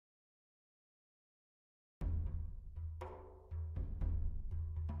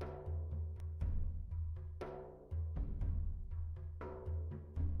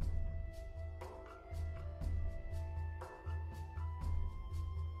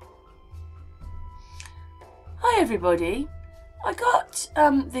everybody, I got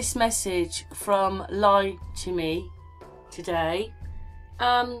this message from Lie to Me today.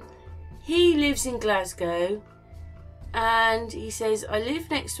 He lives in Glasgow and he says, I live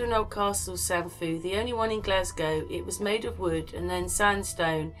next to an old castle, SAMFU, the only one in Glasgow. It was made of wood and then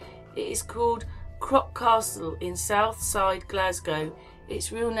sandstone. It is called Crock Castle in South Side Glasgow.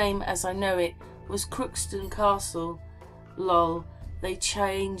 Its real name as I know it was Crookstan Castle. Lol, they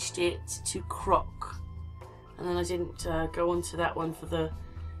changed it to Crock. And then I didn't go on to that one for the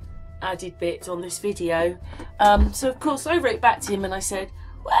added bit on this video. So of course I wrote back to him and I said,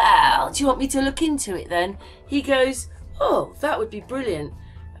 well, do you want me to look into it then? He goes, oh, that would be brilliant.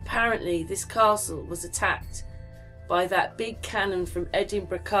 Apparently this castle was attacked by that big cannon from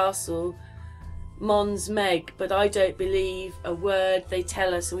Edinburgh Castle, Mons Meg, but I don't believe a word they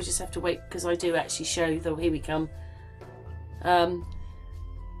tell us, so we just have to wait, because I do actually show, though here we come.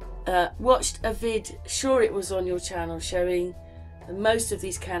 Watched a vid, sure it was on your channel, showing that most of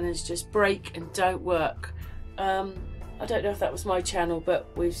these cannons just break and don't work. I don't know if that was my channel,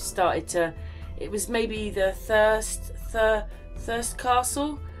 but we've started to, it was maybe the Thirst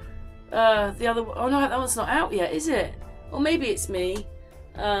Castle. The other, oh no, that one's not out yet, is it? Or maybe it's me.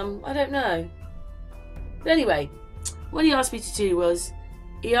 I don't know. But anyway, what he asked me to do was,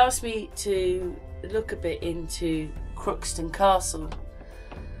 he asked me to look a bit into Crookstan Castle.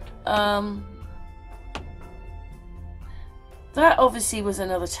 That obviously was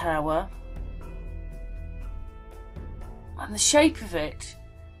another tower. And the shape of it,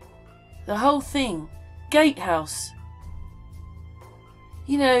 the whole thing, gatehouse.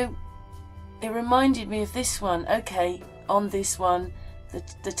 You know, it reminded me of this one. Okay, on this one,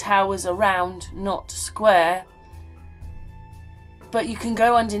 the towers are round, not square. But you can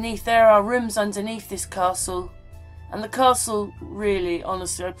go underneath. There are rooms underneath this castle. And the castle, really,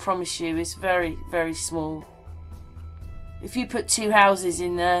 honestly, I promise you, is very, very small. If you put 2 houses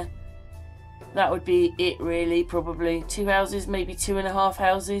in there, that would be it, really, probably. 2 houses, maybe 2.5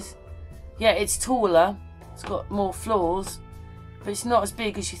 houses. Yeah, it's taller. It's got more floors. But it's not as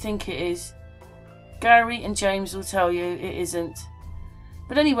big as you think it is. Gary and James will tell you it isn't.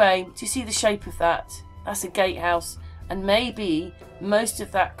 But anyway, do you see the shape of that? That's a gatehouse. And maybe most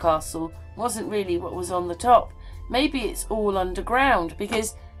of that castle wasn't really what was on the top. Maybe it's all underground,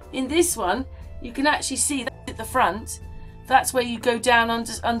 because in this one you can actually see that at the front. That's where you go down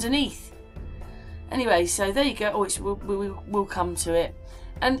underneath. Anyway, so there you go. Oh, we'll come to it.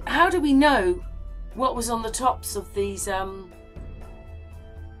 And how do we know what was on the tops of these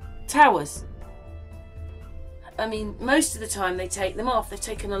towers? I mean, most of the time they take them off. They've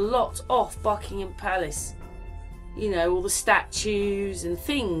taken a lot off Buckingham Palace. You know, all the statues and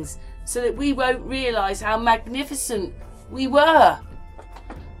things, so that we won't realise how magnificent we were.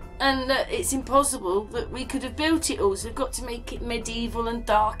 And it's impossible that we could have built it all, so we've got to make it medieval and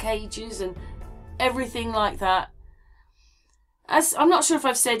dark ages and everything like that. As I'm not sure if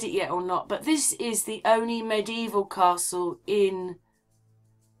I've said it yet or not, but this is the only medieval castle in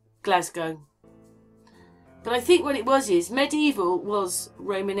Glasgow. But I think what it was is, medieval was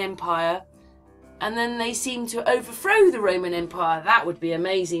Roman Empire, and then they seemed to overthrow the Roman Empire. That would be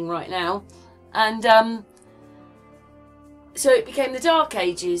amazing right now. And so it became the Dark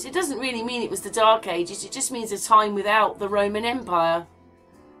Ages. It doesn't really mean it was the Dark Ages. It just means a time without the Roman Empire.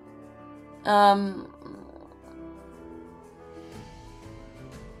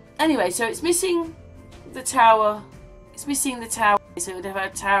 Anyway, so it's missing the tower. It's missing the tower. So it would have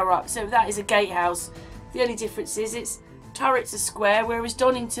had a tower up. So that is a gatehouse. The only difference is its turrets are square, whereas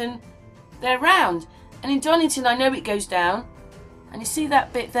Donington, they're round. And in Donington, I know it goes down. And you see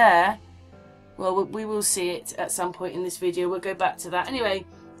that bit there? Well, we will see it at some point in this video. We'll go back to that. Anyway,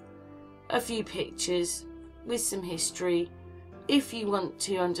 a few pictures with some history. If you want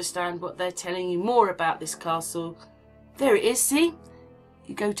to understand what they're telling you more about this castle, there it is, see?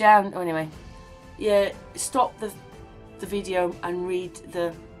 You go down. Oh, anyway. Yeah, stop the video and read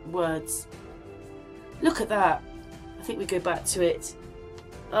the words. Look at that. I think we go back to it.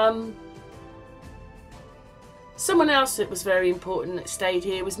 Someone else that was very important that stayed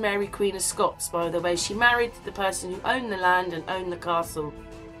here was Mary Queen of Scots, by the way. She married the person who owned the land and owned the castle.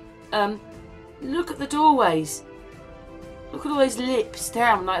 Look at the doorways. Look at all those lips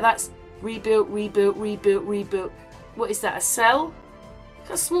down. Like, that's rebuilt, rebuilt, rebuilt, rebuilt. What is that, a cell? Look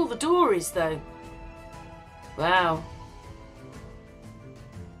how small the door is, though. Wow.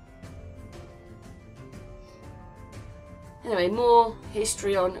 Anyway, more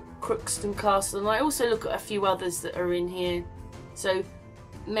history on Crookstan Castle, and I also look at a few others that are in here. So,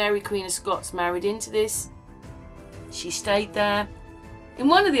 Mary Queen of Scots married into this. She stayed there. In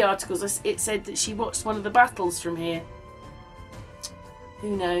one of the articles it said that she watched one of the battles from here.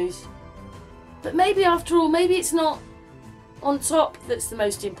 Who knows? But maybe after all, maybe it's not on top that's the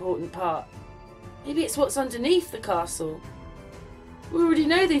most important part. Maybe it's what's underneath the castle. We already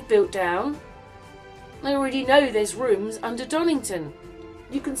know they've built down. I already know there's rooms under Donington.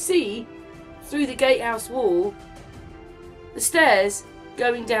 You can see through the gatehouse wall the stairs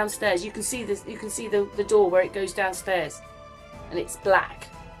going downstairs. You can see this. You can see the door where it goes downstairs, and it's black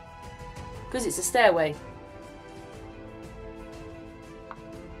because it's a stairway.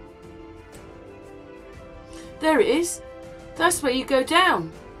 There it is. That's where you go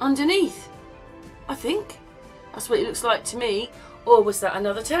down underneath. I think that's what it looks like to me. Or was that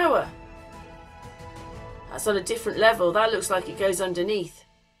another tower? That's on a different level. That looks like it goes underneath.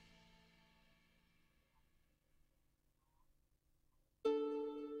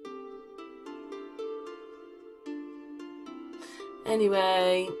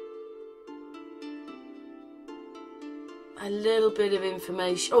 Anyway, a little bit of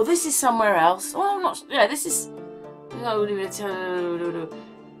information. Oh, this is somewhere else. Oh, I'm not. Yeah, this is.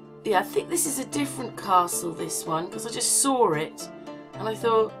 Yeah, I think this is a different castle, this one, because I just saw it and I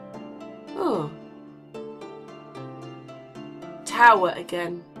thought, oh, tower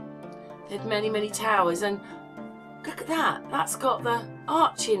again. They had many, many towers, and look at that. That's got the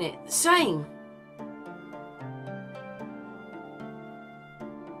arch in it, the same.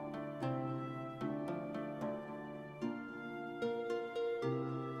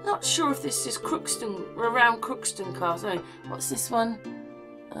 Not sure if this is Crookstan, around Crookstan Castle. No, what's this one?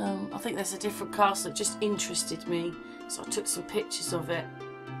 I think there's a different castle that just interested me, so I took some pictures of it.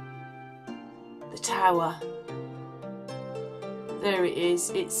 The tower. There it is.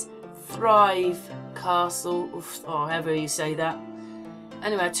 It's Thrive Castle, or however you say that.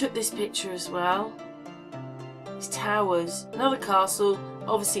 Anyway, I took this picture as well. These towers. Another castle.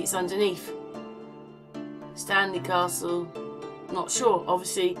 Obviously, it's underneath. Stanley Castle. Not sure.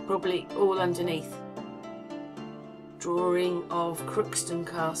 Obviously, probably all underneath. Drawing of Crookstan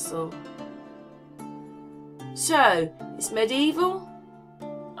Castle. So, it's medieval.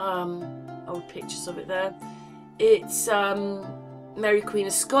 Old pictures of it there. It's Mary Queen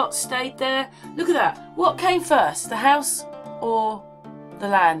of Scots stayed there. Look at that. What came first, the house or the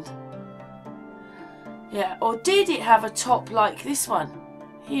land? Yeah, or did it have a top like this one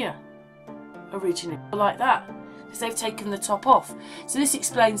here originally, like that? Because they've taken the top off. So this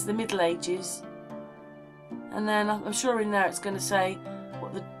explains the Middle Ages. And then I'm sure in there it's going to say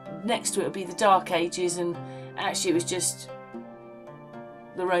what the next to it will be the Dark Ages, and actually it was just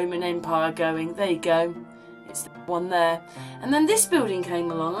the Roman Empire going. There you go. It's the one there. And then this building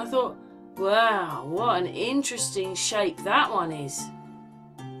came along. I thought, wow, what an interesting shape that one is.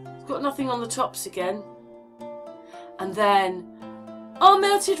 It's got nothing on the tops again. And then, oh,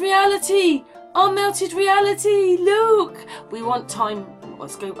 melted reality! Oh, melted reality! Look! We want time.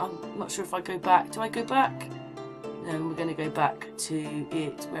 Let's go. I'm not sure if I go back. Do I go back? No, we're going to go back to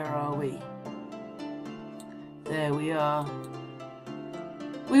it. Where are we? There we are.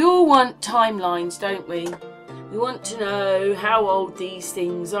 We all want timelines, don't we? We want to know how old these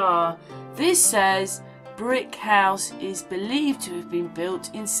things are. This says brick house is believed to have been built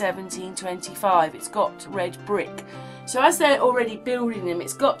in 1725. It's got red brick. So as they're already building them,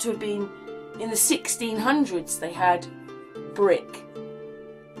 it's got to have been in the 1600s they had brick.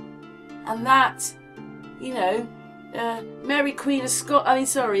 And that, you know, Mary Queen of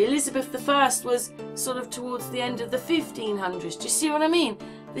Scots, Elizabeth I was sort of towards the end of the 1500s. Do you see what I mean?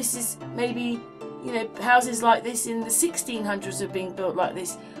 This is maybe, you know, houses like this in the 1600s are being built like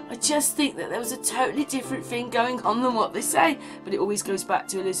this. I just think that there was a totally different thing going on than what they say. But it always goes back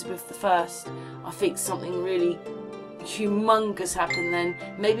to Elizabeth I. I think something really humongous happened then.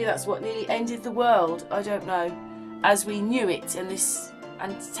 Maybe that's what nearly ended the world. I don't know. As we knew it, and this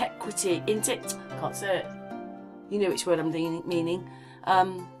antiquity, can't say it. You know which word I'm meaning.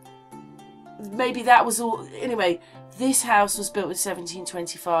 Maybe that was all. Anyway, this house was built in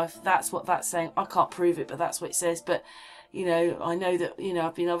 1725. That's what that's saying. I can't prove it, but that's what it says. But, you know, I know that, you know,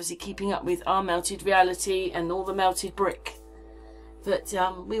 I've been obviously keeping up with our melted reality and all the melted brick. But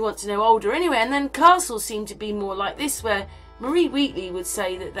we want to know older anyway. And then castles seem to be more like this, where Marie Wheatley would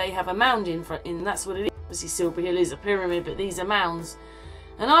say that they have a mound in front. And that's what it is. Obviously, Silver Hill is a pyramid, but these are mounds.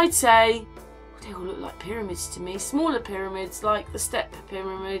 And I'd say they all look like pyramids to me. Smaller pyramids like the Step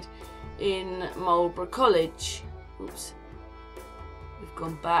Pyramid in Marlborough College. Oops. We've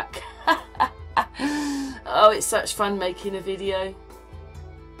gone back. Oh, it's such fun making a video.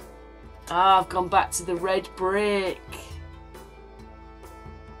 Ah, I've gone back to the red brick.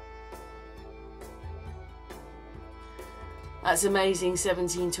 That's amazing,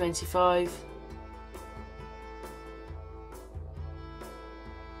 1725.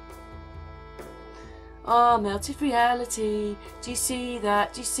 Oh, melted reality. Do you see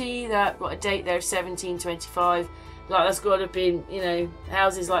that? Do you see that? Got a date there, 1725. Like, that's got to have been, you know,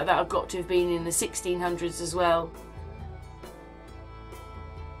 houses like that have got to have been in the 1600s as well.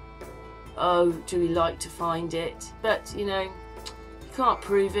 Oh, do we like to find it? But, you know, you can't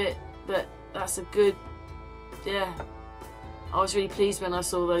prove it. But that's a good, yeah. I was really pleased when I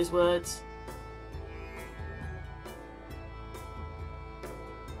saw those words.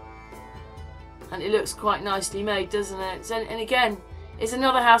 And it looks quite nicely made, doesn't it? And again, it's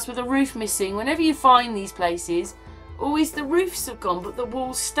another house with a roof missing. Whenever you find these places, always the roofs have gone, but the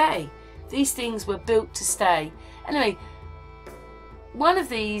walls stay. These things were built to stay. Anyway, one of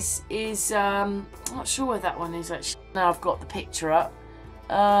these is, I'm not sure where that one is actually. Now I've got the picture up.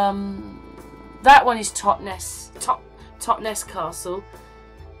 That one is Totnes Castle.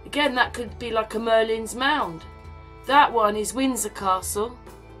 Again, that could be like a Merlin's Mound. That one is Windsor Castle.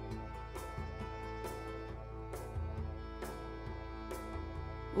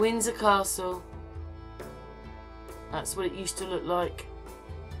 Windsor Castle. That's what it used to look like.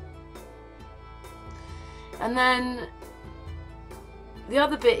 And then the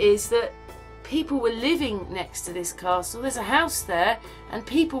other bit is that people were living next to this castle. There's a house there and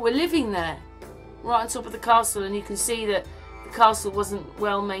people were living there right on top of the castle, and you can see that the castle wasn't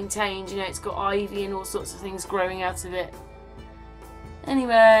well maintained. You know, it's got ivy and all sorts of things growing out of it.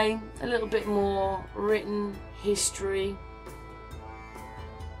 Anyway, a little bit more written history.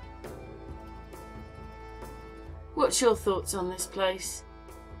 What's your thoughts on this place?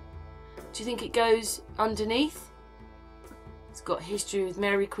 Do you think it goes underneath? It's got history with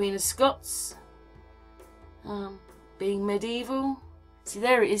Mary Queen of Scots. Being medieval. See,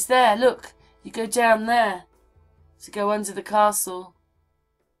 there it is there. Look, you go down there to go under the castle.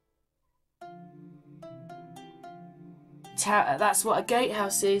 That's what a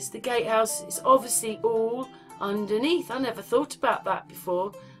gatehouse is. The gatehouse is obviously all underneath. I never thought about that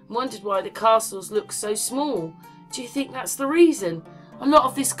before. Wondered why the castles look so small. Do you think that's the reason? A lot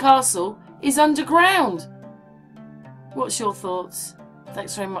of this castle is underground. What's your thoughts?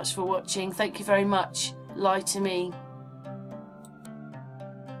 Thanks very much for watching. Thank you very much. Lie to me.